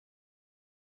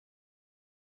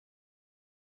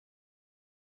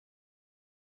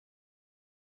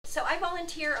So I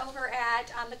volunteer over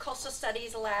at the Coastal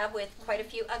Studies Lab with quite a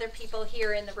few other people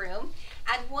here in the room.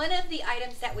 And one of the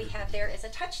items that we have there is a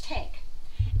touch tank.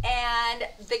 And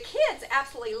the kids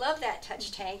absolutely love that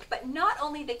touch tank, but not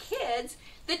only the kids,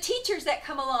 the teachers that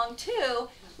come along too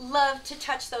love to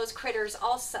touch those critters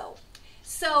also.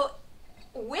 So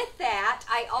with that,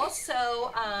 I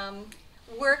also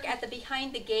work at the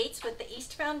Behind the Gates with the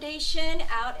East Foundation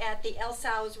out at the El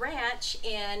Sauz Ranch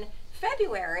in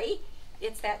February.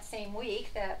 It's that same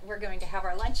week that we're going to have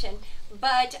our luncheon.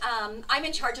 But I'm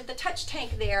in charge of the touch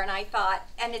tank there, and I thought,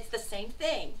 and it's the same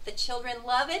thing. The children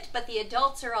love it, but the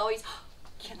adults are always,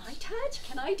 can I touch?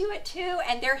 Can I do it too?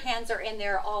 And their hands are in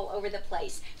there all over the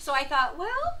place. So I thought,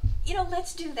 well, you know,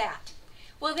 let's do that.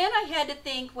 Well, then I had to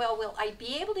think, well, will I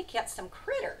be able to get some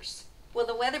critters? Will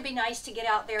the weather be nice to get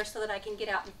out there so that I can get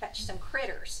out and fetch some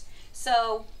critters?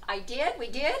 So we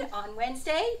did on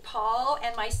Wednesday, Paul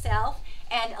and myself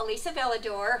and Elisa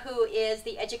Velador, who is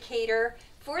the educator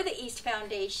for the East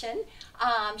Foundation.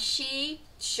 She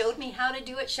showed me how to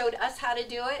do it, showed us how to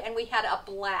do it, and we had a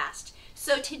blast.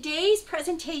 So today's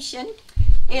presentation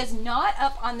is not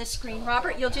up on the screen,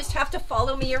 Robert. You'll just have to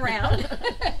follow me around.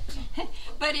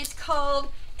 But it's called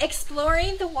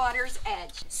Exploring the Water's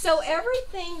Edge. So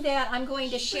everything that I'm going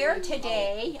to share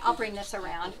today, I'll bring this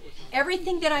around.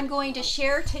 Everything that I'm going to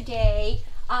share today,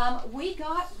 we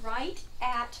got right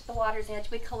at the water's edge.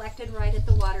 We collected right at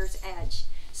the water's edge.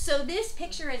 So this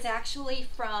picture is actually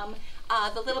from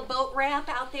the little boat ramp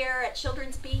out there at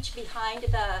Children's Beach behind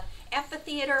the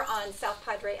amphitheater on South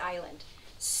Padre Island.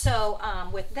 So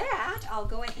with that, I'll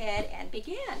go ahead and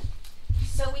begin.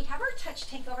 So we have our touch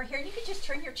tank over here. You could just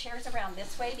turn your chairs around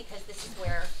this way because this is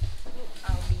where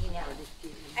I'll be now.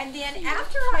 And then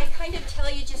after I kind of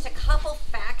tell you just a couple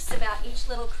facts about each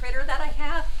little critter that I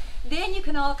have, then you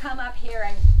can all come up here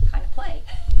and kind of play.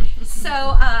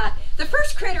 So the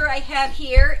first critter I have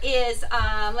here is,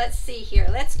 let's see here.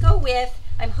 Let's go with,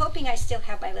 I'm hoping I still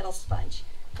have my little sponge.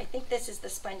 I think this is the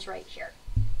sponge right here.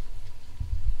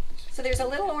 So there's a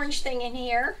little orange thing in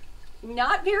here,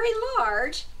 not very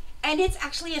large, and it's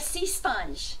actually a sea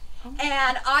sponge.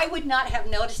 And I would not have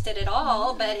noticed it at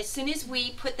all, but as soon as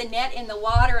we put the net in the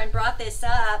water and brought this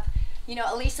up, you know,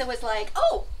 Elisa was like,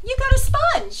 oh, you got a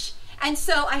sponge. And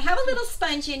so I have a little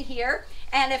sponge in here,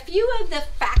 and a few of the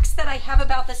facts that I have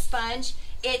about the sponge,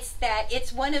 it's that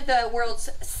it's one of the world's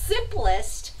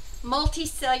simplest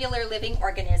multicellular living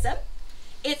organism.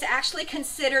 It's actually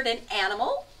considered an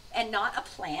animal and not a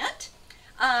plant.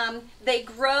 They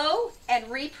grow and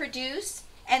reproduce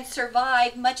and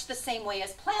survive much the same way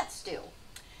as plants do.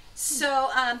 So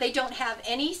they don't have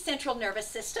any central nervous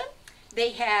system.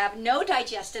 They have no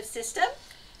digestive system,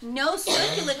 no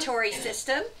circulatory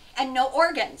system, and no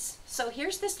organs. So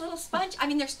here's this little sponge. I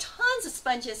mean, there's tons of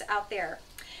sponges out there.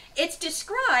 It's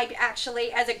described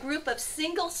actually as a group of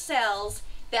single cells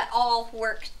that all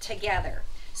work together.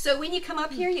 So when you come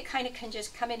up here, you kind of can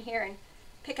just come in here and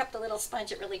pick up the little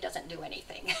sponge. It really doesn't do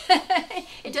anything.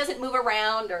 It doesn't move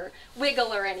around or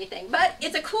wiggle or anything, but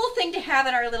it's a cool thing to have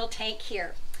in our little tank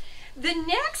here. The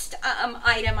next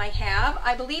item I have,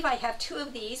 I believe I have two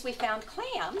of these. We found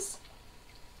clams.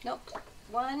 Nope,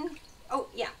 one, oh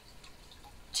yeah.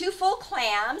 Two full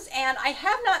clams, and I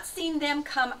have not seen them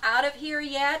come out of here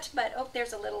yet, but oh,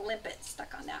 there's a little limpet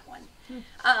stuck on that one.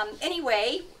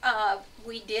 Anyway,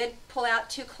 we did pull out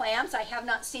two clams. I have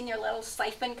not seen their little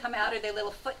siphon come out or their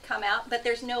little foot come out, but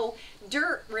there's no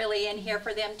dirt really in here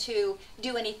for them to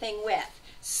do anything with.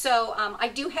 So I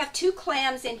do have two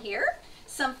clams in here.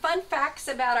 Some fun facts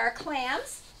about our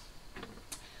clams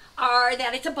are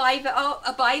that it's a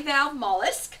bivalve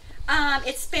mollusk.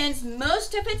 It spends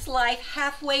most of its life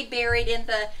halfway buried in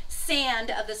the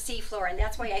sand of the seafloor, and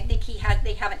that's why I think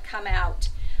they haven't come out.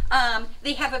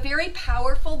 They have a very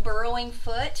powerful burrowing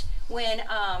foot. When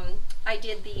I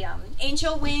did the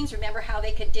angel wings, remember how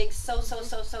they could dig so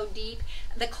deep?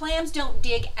 The clams don't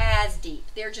dig as deep.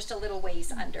 They're just a little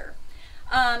ways under.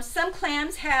 Some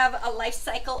clams have a life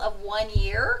cycle of 1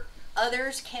 year.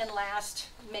 Others can last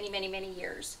many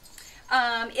years.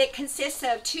 It consists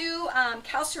of two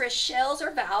calcareous shells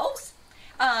or valves,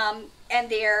 and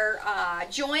they're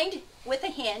joined with a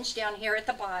hinge down here at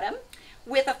the bottom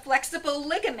with a flexible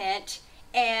ligament,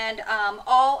 and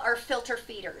all are filter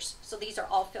feeders. So these are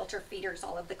all filter feeders,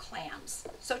 all of the clams.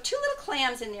 So two little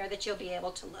clams in there that you'll be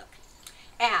able to look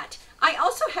at. I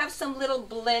also have some little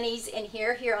blennies in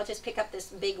here. Here, I'll just pick up this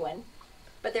big one.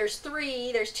 But there's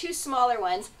two smaller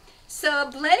ones. So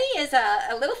blenny is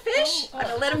a little fish. I'm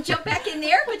going to let him jump back in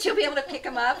there, but you'll be able to pick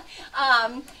him up.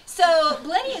 So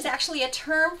blenny is actually a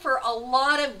term for a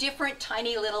lot of different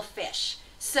tiny little fish.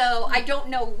 So I don't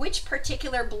know which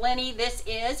particular blenny this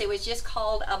is. It was just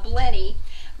called a blenny,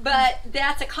 but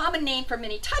that's a common name for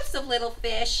many types of little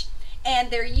fish, and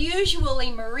they're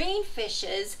usually marine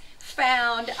fishes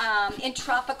found in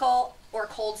tropical or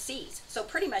cold seas, so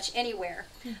pretty much anywhere.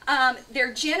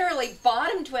 They're generally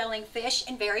bottom-dwelling fish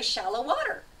in very shallow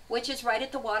water, which is right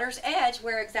at the water's edge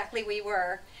where exactly we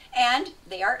were. And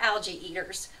they are algae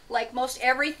eaters. Like most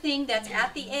everything that's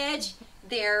at the edge,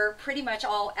 they're pretty much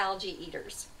all algae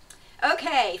eaters.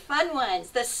 Okay, fun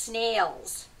ones, the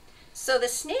snails. So the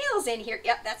snails in here,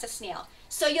 yep, that's a snail.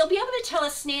 So you'll be able to tell a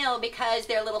snail because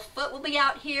their little foot will be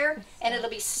out here and it'll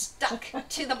be stuck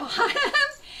to the bottom.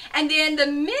 And then the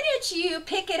minute you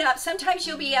pick it up, sometimes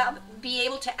you'll be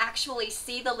able to actually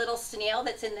see the little snail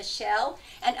that's in the shell.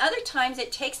 And other times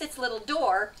it takes its little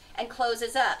door and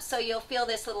closes up. So you'll feel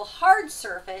this little hard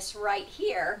surface right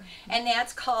here. And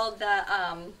that's called the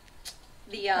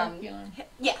Operculum.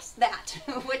 Yes, that.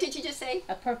 What did you just say?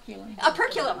 Operculum.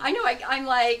 Operculum. I know, I'm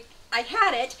like, I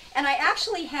had it. And I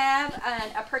actually have an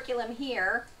operculum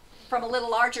here from a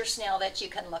little larger snail that you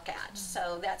can look at.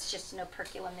 So that's just an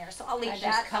operculum there. So I'll leave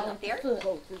that up there.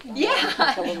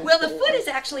 Yeah. Well, the foot is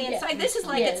actually inside. This is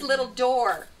like its little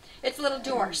door. Its little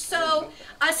door. So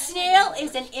a snail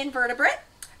is an invertebrate.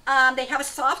 They have a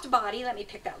soft body. Let me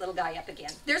pick that little guy up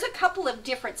again. There's a couple of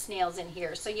different snails in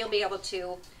here, so you'll be able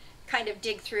to kind of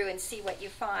dig through and see what you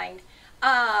find.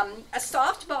 A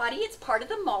soft body, it's part of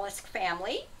the mollusk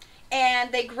family,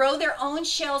 and they grow their own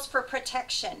shells for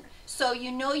protection. So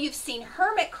you know you've seen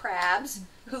hermit crabs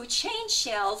who change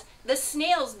shells. The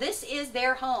snails, this is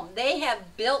their home. They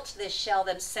have built this shell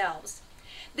themselves.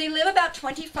 They live about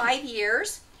 25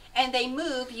 years, and they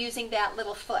move using that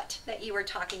little foot that you were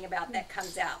talking about that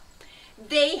comes out.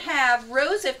 They have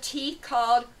rows of teeth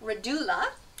called radula,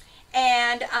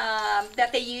 and that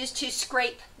they use to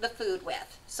scrape the food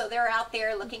with. So they're out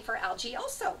there looking for algae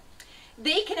also.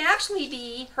 They can actually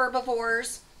be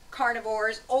herbivores,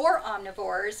 carnivores, or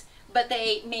omnivores, but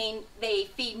they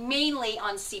feed mainly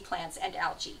on sea plants and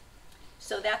algae.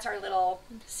 So that's our little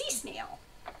sea snail.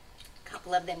 A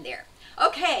couple of them there.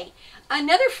 Okay,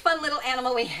 another fun little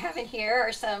animal we have in here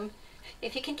are some,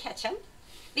 if you can catch them.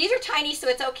 These are tiny, so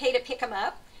it's okay to pick them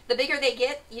up. The bigger they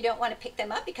get, you don't want to pick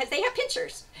them up because they have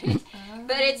pinchers.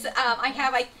 But it's, I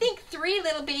have, I think, 3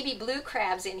 little baby blue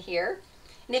crabs in here.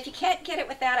 And if you can't get it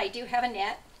with that, I do have a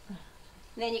net. And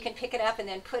then you can pick it up and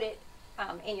then put it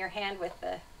in your hand with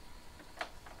the,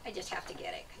 I just have to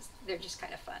get it because they're just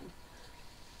kind of fun.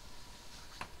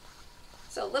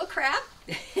 So little crab.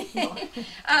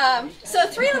 So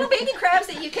 3 little baby crabs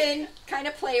that you can kind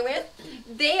of play with.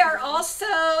 They are also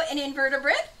an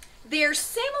invertebrate. They're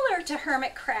similar to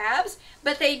hermit crabs,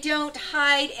 but they don't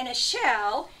hide in a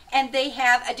shell, and they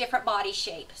have a different body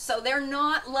shape. So they're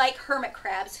not like hermit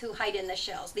crabs who hide in the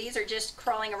shells. These are just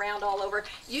crawling around all over,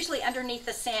 usually underneath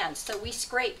the sand. So we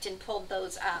scraped and pulled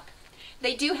those up.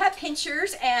 They do have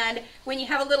pinchers, and when you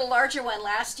have a little larger one,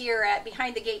 last year at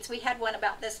Behind the Gates, we had one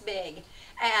about this big.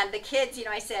 And the kids, you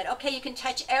know, I said, okay, you can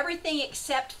touch everything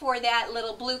except for that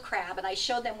little blue crab. And I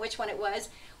showed them which one it was.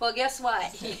 Well, guess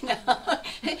what? You know,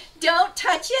 don't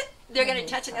touch it. They're going to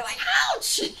touch it. They're like,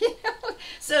 ouch! You know?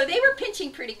 So they were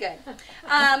pinching pretty good.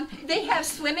 They have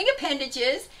swimming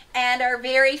appendages and are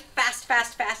very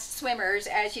fast swimmers,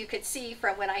 as you could see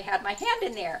from when I had my hand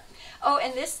in there. Oh,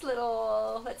 and this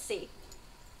little, let's see.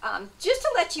 Just to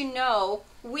let you know,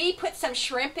 we put some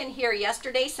shrimp in here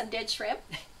yesterday, some dead shrimp.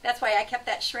 That's why I kept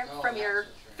that shrimp from your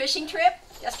fishing trip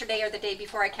yesterday or the day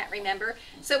before, I can't remember.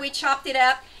 So we chopped it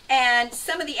up, and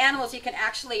some of the animals, you can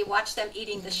actually watch them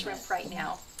eating the shrimp right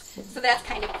now. So that's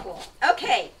kind of cool.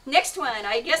 Okay, next one.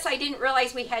 I guess I didn't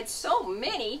realize we had so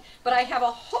many, but I have a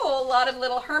whole lot of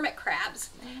little hermit crabs.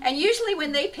 And usually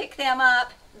when they pick them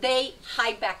up, they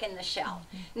hide back in the shell.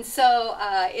 And so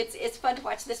it's fun to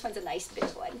watch. This one's a nice big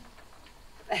one.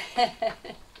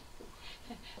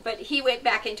 But he went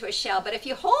back into a shell. But if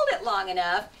you hold it long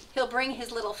enough, he'll bring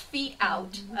his little feet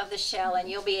out of the shell, and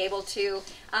you'll be able to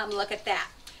look at that.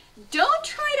 Don't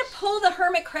try to pull the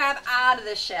hermit crab out of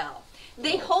the shell.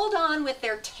 They hold on with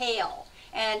their tail,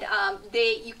 and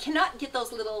you cannot get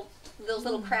those little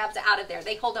crabs out of there.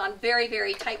 They hold on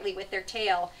very tightly with their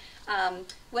tail.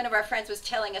 One of our friends was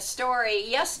telling a story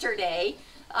yesterday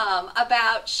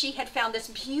about she had found this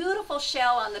beautiful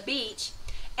shell on the beach,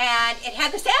 and it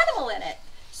had this animal in it.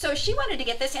 So she wanted to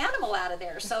get this animal out of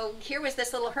there. So here was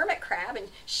this little hermit crab, and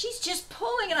she's just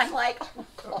pulling, and I'm like, oh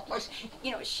gosh,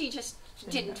 you know, she just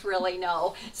didn't really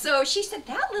know. So she said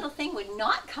that little thing would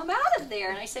not come out of there,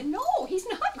 and I said, no, he's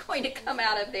not going to come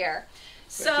out of there.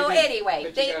 So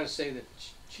anyway, but you gotta say that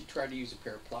She tried to use a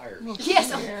pair of pliers. Yes,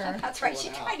 that's right. She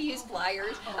tried to use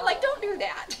pliers. I'm like, don't do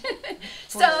that.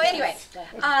 So anyway,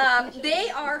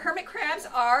 hermit crabs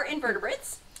are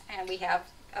invertebrates, and we have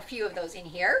a few of those in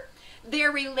here.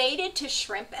 They're related to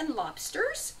shrimp and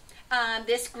lobsters.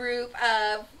 This group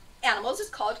of animals is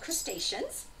called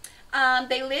crustaceans.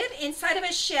 They live inside of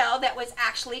a shell that was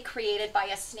actually created by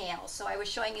a snail. So I was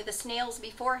showing you the snails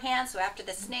beforehand. So after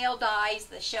the snail dies,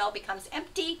 the shell becomes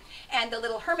empty and the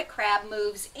little hermit crab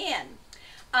moves in.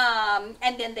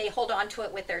 And then they hold on to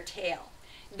it with their tail.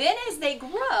 Then as they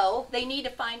grow, they need to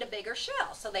find a bigger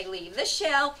shell. So they leave the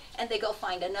shell and they go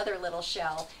find another little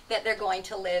shell that they're going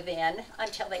to live in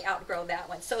until they outgrow that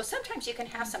one. So sometimes you can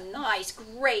have some nice,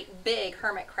 great, big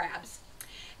hermit crabs.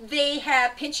 They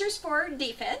have pinchers for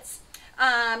defense,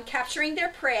 capturing their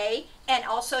prey, and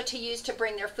also to use to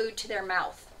bring their food to their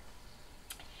mouth.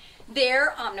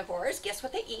 They're omnivores. Guess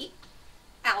what they eat?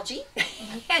 Algae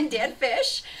and dead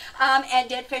fish, and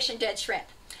dead shrimp.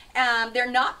 They're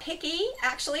not picky.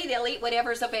 Actually, they'll eat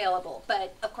whatever's available,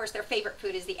 but of course their favorite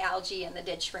food is the algae and the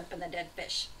dead shrimp and the dead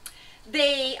fish.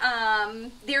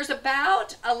 There's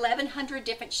about 1,100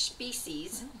 different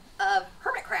species of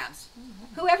hermit crabs.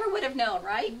 Whoever would have known,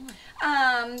 right?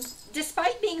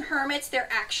 Despite being hermits, they're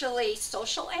actually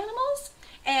social animals,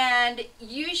 and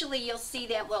usually you'll see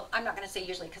them, well, I'm not going to say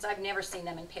usually because I've never seen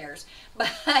them in pairs, but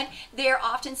they're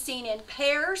often seen in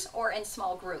pairs or in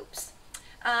small groups.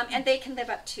 And they can live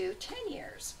up to 10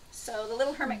 years. So the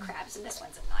little hermit crabs, and this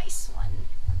one's a nice one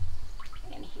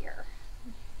in here.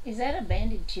 Is that a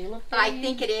banded tulip? I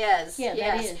think it is. Yeah,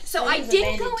 yes. that is. So That I is a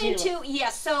didn't go banded tulip. into,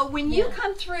 yes, so when you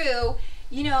come through,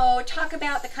 you know, talk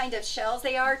about the kind of shells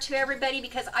they are to everybody,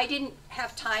 because I didn't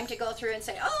have time to go through and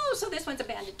say, oh, so this one's a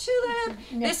banded tulip,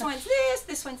 this one's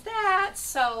this one's that.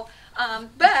 So,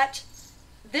 but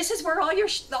this is where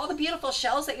all the beautiful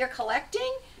shells that you're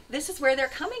collecting, this is where they're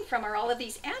coming from, are all of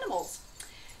these animals.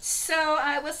 So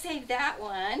I will save that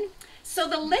one. So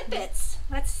the limpets,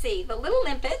 let's see, the little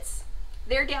limpets,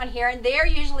 they're down here, and they're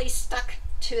usually stuck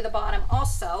to the bottom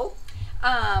also.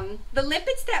 The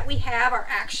limpets that we have are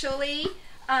actually,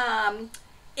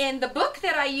 in the book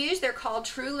that I use, they're called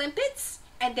true limpets,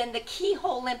 and then the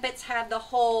keyhole limpets have the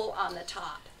hole on the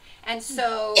top. And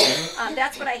so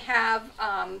that's what I have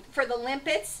for the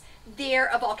limpets. They're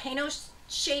a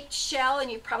volcano-shaped shell,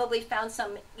 and you've probably found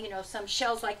some, some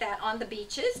shells like that on the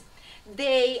beaches.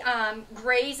 They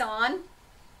graze on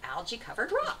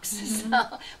algae-covered rocks.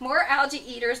 So more algae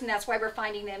eaters, and that's why we're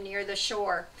finding them near the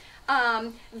shore.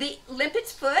 The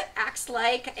limpet's foot acts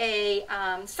like a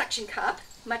suction cup,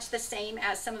 much the same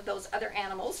as some of those other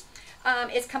animals.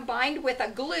 It's combined with a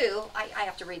glue. I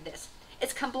have to read this.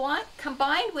 It's combined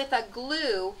with a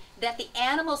glue that the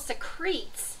animal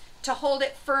secretes to hold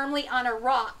it firmly on a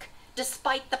rock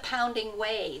despite the pounding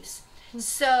waves.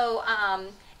 So,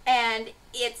 and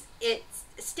it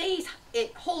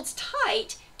holds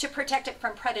tight to protect it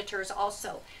from predators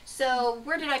also. So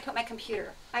where did I put my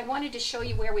computer? I wanted to show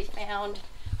you where we found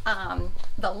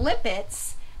the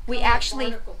limpets. We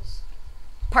actually,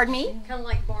 pardon me? Kind of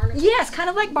like barnacles. Yes, kind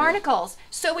of like barnacles.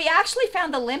 So we actually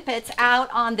found the limpets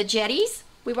out on the jetties.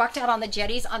 We walked out on the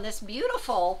jetties on this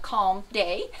beautiful calm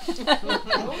day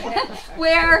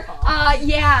where,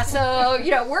 so,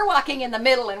 we're walking in the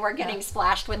middle and we're getting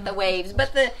splashed with the waves.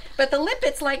 But the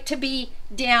limpets like to be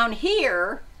down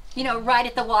here, right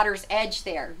at the water's edge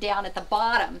there, down at the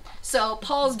bottom. So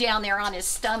Paul's down there on his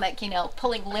stomach,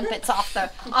 pulling limpets off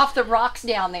the rocks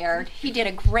down there. He did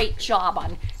a great job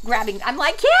on grabbing. I'm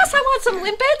like, yes, I want some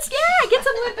limpets. Yeah, get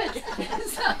some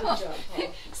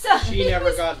limpets. So She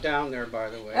never got down there, by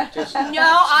the way. Just no,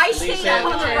 I stayed Lisa up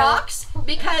on the and- rocks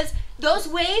because those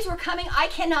waves were coming. I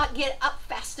cannot get up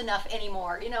fast enough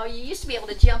anymore. You used to be able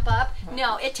to jump up.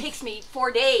 No, it takes me 4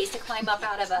 days to climb up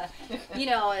out of a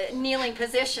kneeling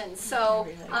position. So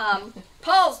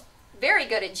Paul's very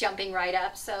good at jumping right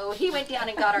up. So he went down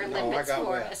and got our limpets got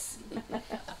for wet. us.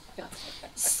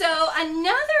 So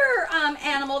another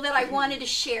animal that I wanted to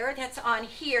share that's on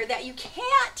here that you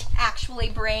can't actually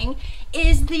bring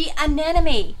is the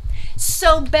anemone.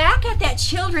 So back at that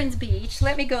children's beach,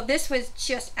 let me go, this was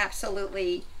just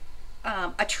absolutely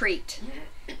a treat.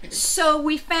 So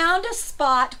we found a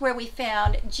spot where we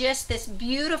found just this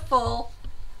beautiful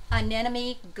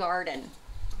anemone garden.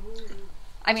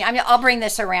 I mean, I'll bring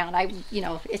this around.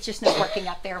 It's just not working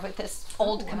up there with this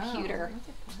old computer.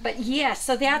 But yes,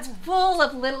 so that's full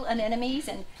of little anemones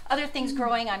and other things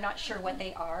growing. I'm not sure what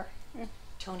they are.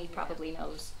 Tony probably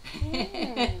knows.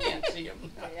 Can't see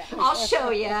 'em. I'll show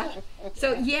you.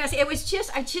 So yes, it was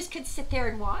I just could sit there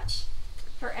and watch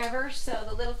forever. So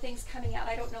the little things coming out,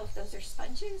 I don't know if those are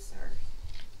sponges or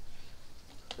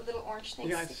The little orange things.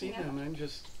 Yeah, I've seen sticking out. them,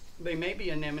 and they may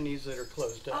be anemones that are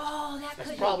closed up. Oh, that That's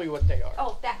could probably be. what they are.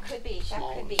 Oh, that could be. Small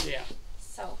That could be. ones, yeah.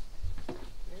 So,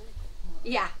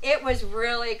 yeah, it was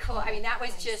really cool. I mean, that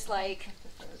was just like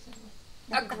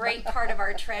a great part of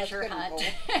our treasure hunt.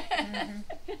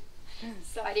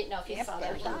 So I didn't know if you saw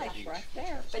that one. right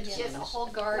there. But just a whole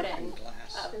garden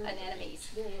Glass. of anemones.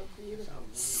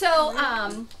 So,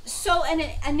 so an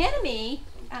anemone,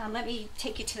 let me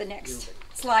take you to the next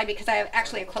slide because I have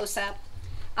actually a close-up.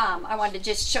 I wanted to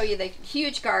just show you the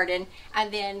huge garden,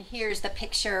 and then here's the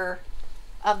picture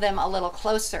of them a little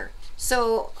closer.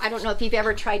 So I don't know if you've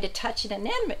ever tried to touch an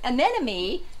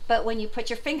anemone, but when you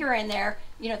put your finger in there,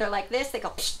 you know, they're like this, they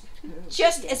go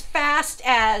just as fast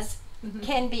as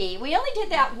can be. We only did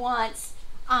that once.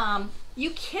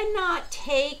 You cannot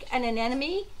take an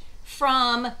anemone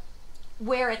from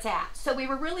where it's at. So we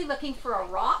were really looking for a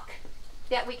rock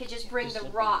that we could just bring the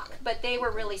rock, but they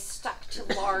were really stuck to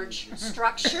large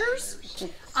structures.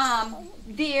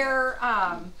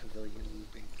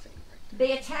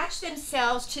 They attach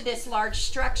themselves to this large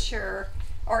structure,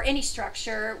 or any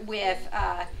structure, with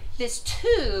this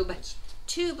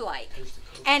tube-like.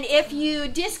 And if you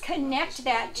disconnect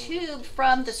that tube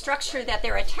from the structure that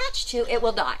they're attached to, it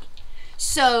will die.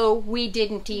 So we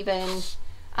didn't even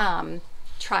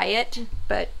try it,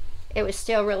 but it was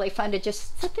still really fun to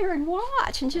just sit there and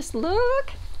watch and just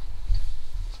look.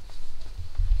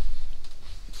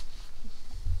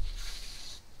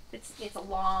 It's a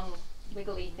long,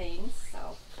 wiggly thing,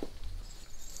 so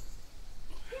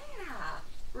yeah,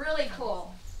 really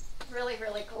cool. Really,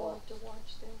 really I cool. love to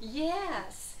watch them.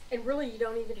 Yes. And really, you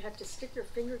don't even have to stick your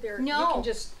finger there. No. You can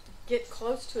just get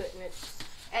close to it, and it's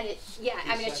And it, yeah,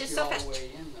 I mean, it's just so fast.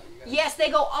 Yes. Yes, they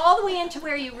go all the way into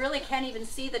where you really can't even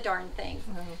see the darn thing.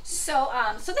 So,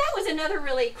 so that was another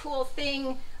really cool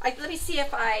thing. Let me see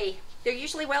if they're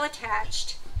usually well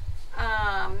attached.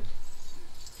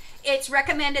 It's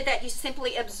recommended that you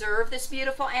simply observe this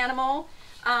beautiful animal.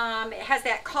 It has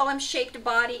that column-shaped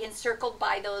body encircled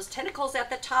by those tentacles at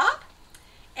the top.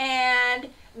 And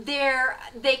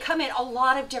they come in a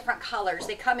lot of different colors.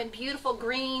 They come in beautiful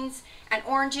greens and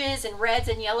oranges and reds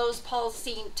and yellows. Paul's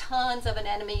seen tons of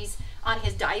anemones on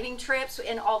his diving trips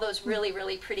in all those really,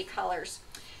 really pretty colors.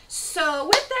 So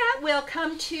with that, we'll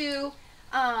come to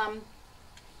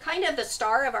kind of the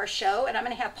star of our show, and I'm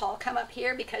going to have Paul come up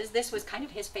here because this was kind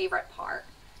of his favorite part.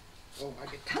 Oh, I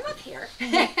get Come up here.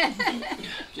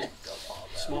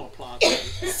 small plot.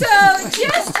 So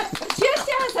just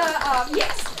as a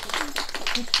yes.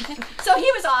 So he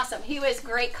was awesome. He was a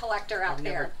great collector out I've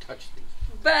there. never touched these.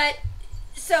 But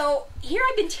so here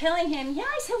I've been telling him, yeah,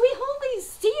 I said we hold these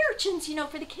sea urchins, you know,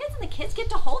 for the kids, and the kids get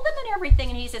to hold them and everything.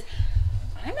 And he says,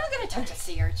 I'm not going to touch a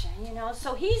sea urchin, you know.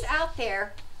 So he's out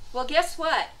there. Well, guess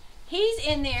what? He's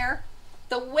in there.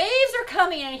 The waves are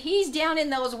coming, and he's down in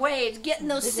those waves, getting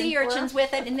those sea urchins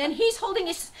with it, and then he's holding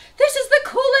his, this is the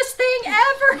coolest thing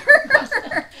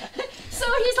ever. So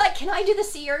he's like, can I do the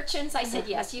sea urchins? I said,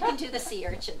 yes, you can do the sea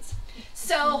urchins.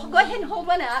 So go ahead and hold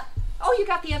one up. Oh, you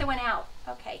got the other one out.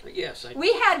 Okay. Yes.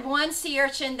 We had one sea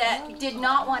urchin that did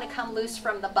not want to come loose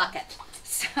from the bucket.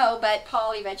 So, but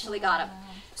Paul eventually got him.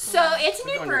 So it's an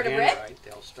invertebrate. Right,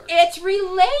 they'll start. It's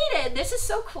related. This is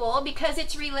so cool because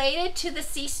it's related to the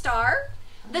sea star,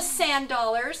 the sand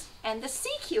dollars, and the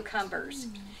sea cucumbers.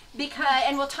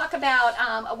 And we'll talk about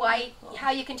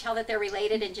how you can tell that they're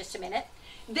related in just a minute.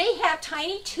 They have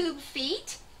tiny tube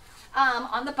feet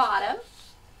on the bottom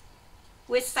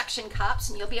with suction cups,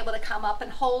 and you'll be able to come up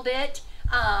and hold it.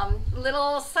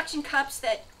 Little suction cups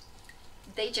that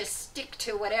they just stick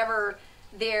to whatever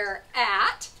they're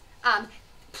at.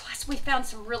 Plus, we found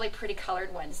some really pretty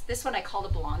colored ones. This one I called a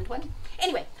blonde one.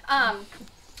 Anyway,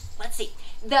 let's see.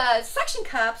 The suction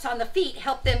cups on the feet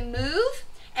help them move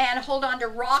and hold on to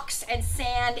rocks and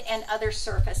sand and other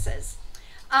surfaces.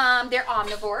 They're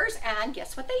omnivores, and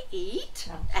guess what they eat?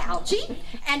 Algae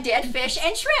and dead fish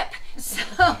and shrimp.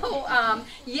 So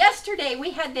yesterday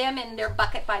we had them in their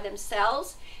bucket by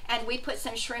themselves, and we put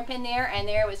some shrimp in there, and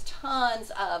there was tons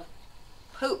of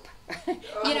poop.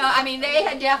 You know, I mean, they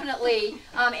had definitely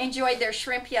enjoyed their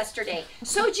shrimp yesterday.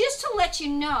 So just to let you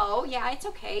know, yeah, it's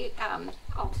okay.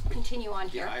 I'll continue on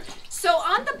here. Yeah, So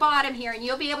on the bottom here, and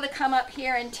you'll be able to come up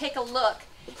here and take a look.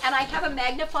 And I have a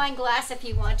magnifying glass if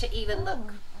you want to even look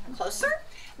closer.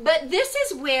 But this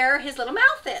is where his little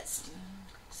mouth is.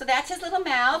 So that's his little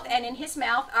mouth, and in his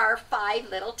mouth are 5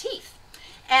 little teeth.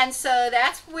 And so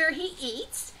that's where he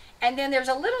eats. And then there's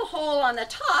a little hole on the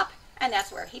top, and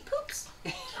that's where he poops.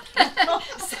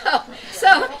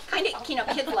 so kind of,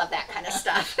 kids love that kind of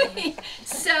stuff.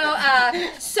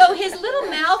 So his little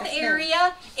mouth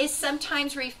area is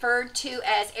sometimes referred to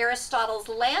as Aristotle's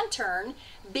lantern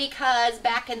because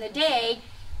back in the day,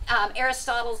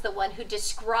 Aristotle's the one who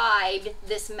described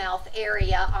this mouth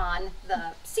area on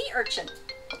the sea urchin.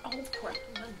 Oh, of course.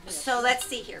 So let's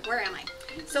see here. Where am I?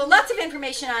 So lots of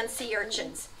information on sea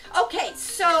urchins. Okay,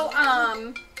 so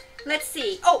let's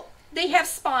see. Oh, they have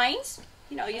spines.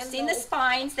 You've seen the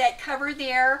spines that cover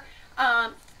their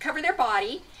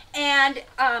body, and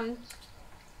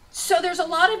so there's a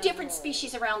lot of different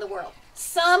species around the world.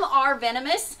 Some are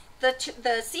venomous.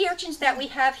 The sea urchins that we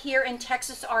have here in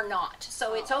Texas are not.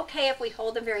 So it's okay if we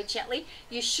hold them very gently.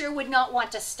 You sure would not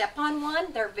want to step on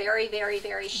one. They're very, very,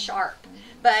 very sharp.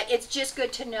 But it's just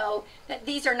good to know that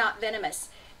these are not venomous.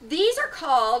 These are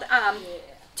called,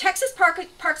 Texas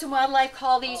Parks and Wildlife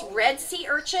call these red sea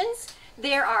urchins.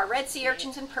 There are red sea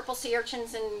urchins and purple sea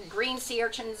urchins and green sea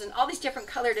urchins and all these different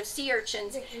colored of sea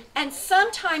urchins. And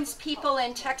sometimes people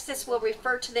in Texas will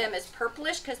refer to them as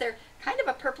purplish because they're kind of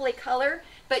a purpley color.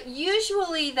 But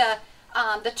usually the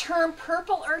term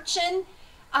purple urchin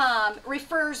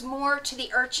refers more to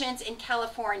the urchins in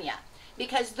California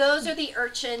because those are the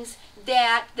urchins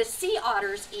that the sea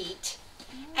otters eat.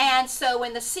 And so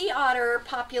when the sea otter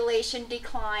population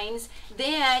declines,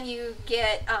 then you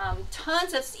get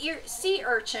tons of sea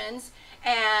urchins,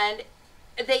 and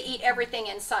they eat everything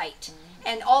in sight.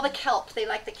 And all the kelp, they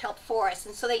like the kelp forest,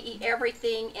 and so they eat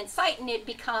everything in sight, and it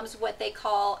becomes what they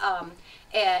call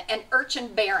an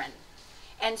urchin baron.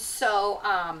 And so,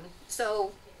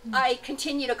 I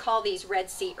continue to call these red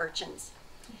sea urchins.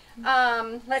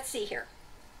 Let's see here.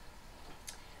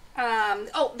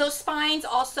 Those spines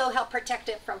also help protect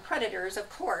it from predators, of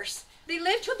course. They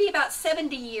live to be about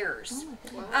 70 years.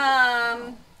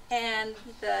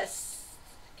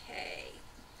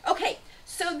 Okay,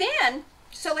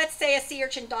 so let's say a sea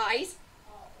urchin dies.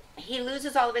 He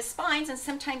loses all of his spines, and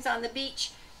sometimes on the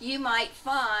beach you might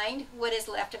find what is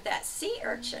left of that sea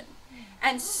urchin.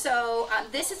 And so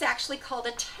this is actually called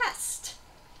a test.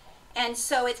 And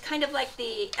so it's kind of like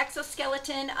the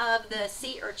exoskeleton of the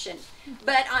sea urchin.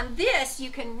 But on this,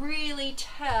 you can really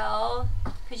tell,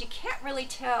 because you can't really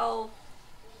tell,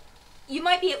 you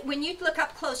might be, when you look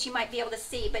up close, you might be able to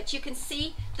see, but you can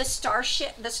see the star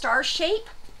shape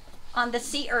on the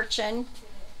sea urchin.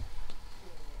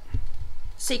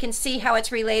 So you can see how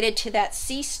it's related to that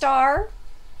sea star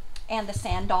and the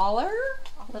sand dollar.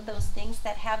 All of those things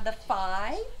that have the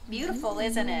 5. Beautiful,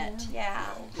 isn't it? Yeah.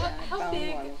 How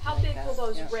big will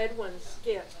those red ones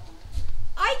get?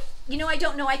 I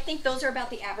don't know. I think those are about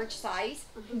the average size.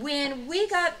 When we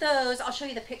got those, I'll show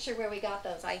you the picture where we got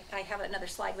those. I have another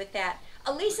slide with that.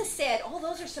 Elisa said, oh,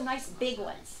 those are some nice big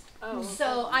ones. Oh,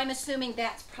 so I'm assuming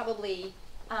that's probably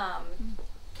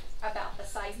about the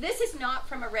size. This is not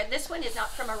from this one is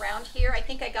not from around here. I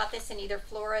think I got this in either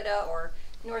Florida or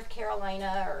North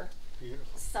Carolina or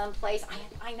someplace.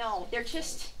 I know. They're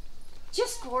just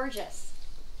gorgeous.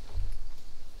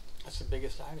 That's the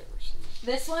biggest I've ever seen.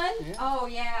 This one? Yeah. Oh,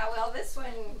 yeah. Well, this one.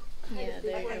 Yeah,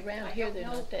 they're around here. They're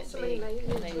not that big.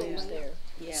 They lose there.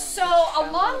 Yeah. So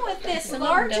along with this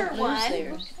larger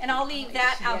one, and I'll leave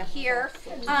that out here,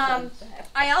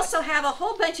 I also have a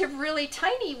whole bunch of really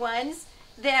tiny ones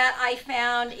that I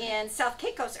found in South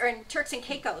Caicos, or in Turks and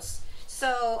Caicos.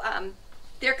 So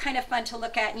they're kind of fun to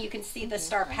look at, and you can see the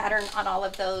star pattern on all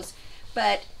of those.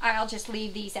 But I'll just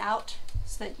leave these out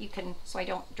so that you can, so I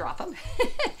don't drop them.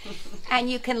 And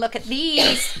you can look at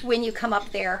these when you come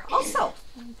up there also.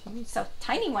 So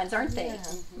tiny ones, aren't they?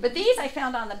 But these I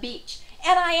found on the beach.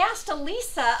 And I asked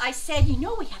Elisa, I said,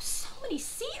 we have so many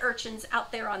sea urchins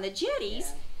out there on the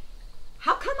jetties.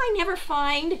 How come I never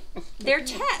find their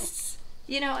tests?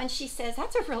 And she says,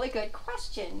 that's a really good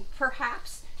question.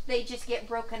 Perhaps they just get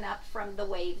broken up from the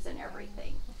waves and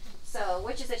everything. So,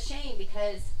 which is a shame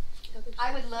because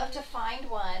I would love to find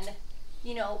one,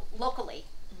 locally.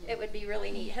 It would be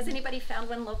really neat. Has anybody found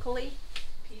one locally?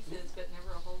 Pieces, but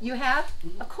never a whole. You have?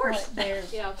 Of course.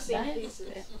 Yeah, I've seen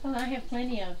pieces. Well, I have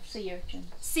plenty of sea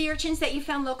urchins. Sea urchins that you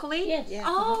found locally? Yes. Yeah.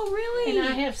 Oh, really? And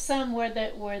I have some where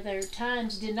their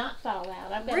tines did not fall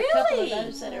out. I've got really? a couple of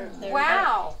those that are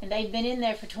wow. And they've been in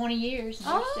there for 20 years and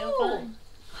they're still fine.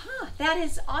 Huh, that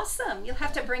is awesome. You'll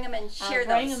have to bring them and share I'll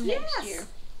bring those. them next year.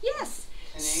 Yes.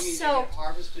 And Amy, they get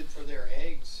harvested for their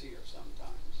eggs here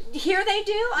sometimes. Here they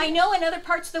do? I know in other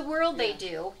parts of the world they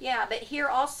do. Yeah, but here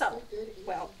also.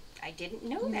 Well, I didn't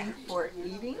know that. For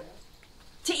eating?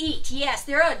 To eat, yes.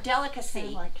 They're a delicacy.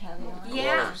 Like caviar.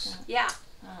 Yeah, yeah.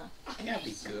 That'd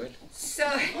be good. So,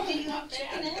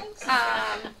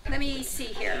 let me see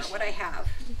here what I have.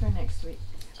 For next week.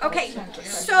 Okay,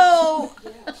 so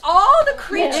all the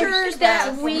creatures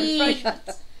that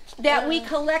we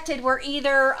collected were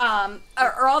either,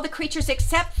 or all the creatures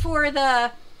except for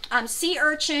the sea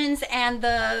urchins and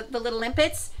the little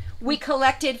limpets, we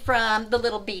collected from the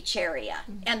little beach area.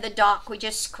 And the dock, we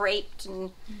just scraped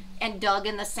and dug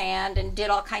in the sand and did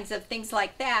all kinds of things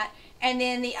like that. And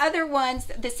then the other ones,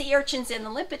 the sea urchins and the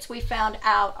limpets, we found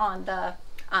out on the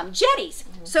jetties.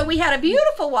 So we had a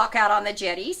beautiful walk out on the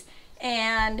jetties,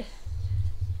 and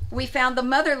we found the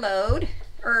mother lode,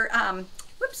 or,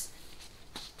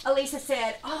 Elisa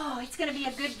said, oh, it's going to be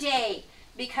a good day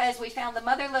because we found the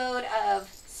mother lode of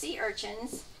sea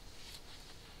urchins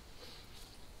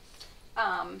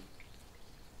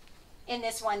in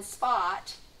this one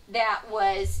spot that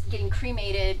was getting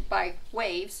cremated by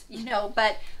waves, you know,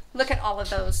 but look at all of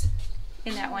those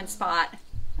in that one spot.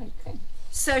 Okay.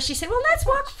 So she said, well, let's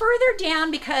walk further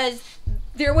down because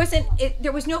there was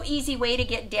no easy way to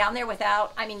get down there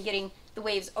without, getting the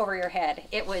waves over your head.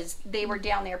 They were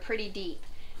down there pretty deep.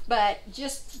 But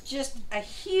just a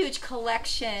huge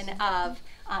collection of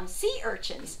sea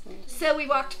urchins. So we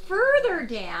walked further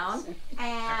down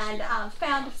and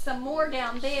found some more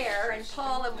down there. And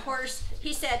Paul, of course,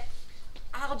 he said,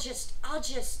 I'll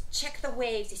just check the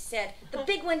waves. He said, the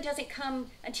big one doesn't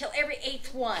come until every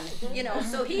 8th one, you know.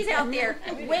 So he's out there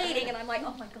waiting, and I'm like,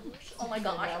 oh my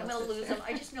gosh, I'm gonna lose him.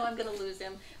 I just know I'm gonna lose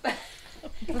him. But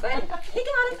he got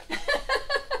him.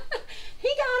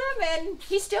 He got him, and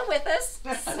he's still with us.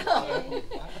 So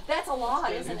that's a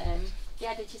lot, isn't it?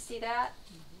 Yeah, did you see that?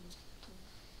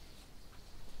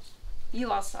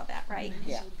 You all saw that, right?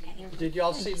 Yeah. Okay. Did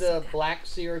y'all see the black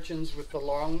sea urchins with the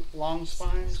long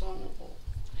spines on them?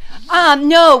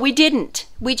 No, we didn't.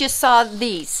 We just saw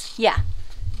these. Yeah.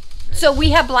 So we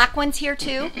have black ones here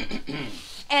too.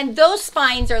 And those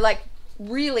spines are like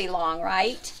really long,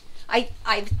 right? I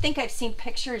think I've seen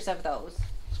pictures of those.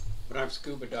 When I've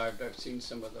scuba dived, I've seen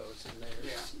some of those, and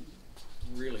they're Yeah.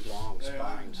 really long They are,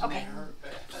 spines. and Okay.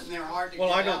 they're hard to Well,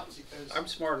 get I don't. out because I'm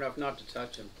smart enough not to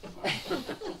touch them.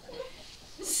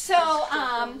 So,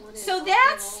 so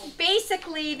that's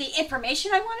basically the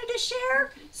information I wanted to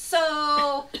share.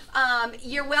 So,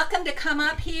 you're welcome to come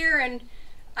up here and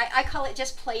I call it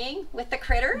just playing with the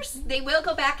critters. They will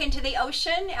go back into the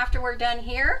ocean after we're done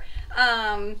here.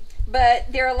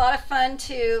 But they're a lot of fun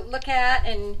to look at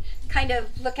and kind of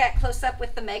look at close up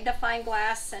with the magnifying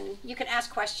glass, and you can ask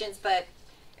questions, but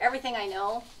everything I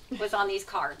know was on these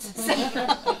cards.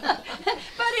 But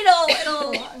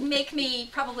it'll make me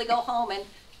probably go home and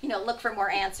look for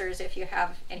more answers if you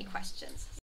have any questions.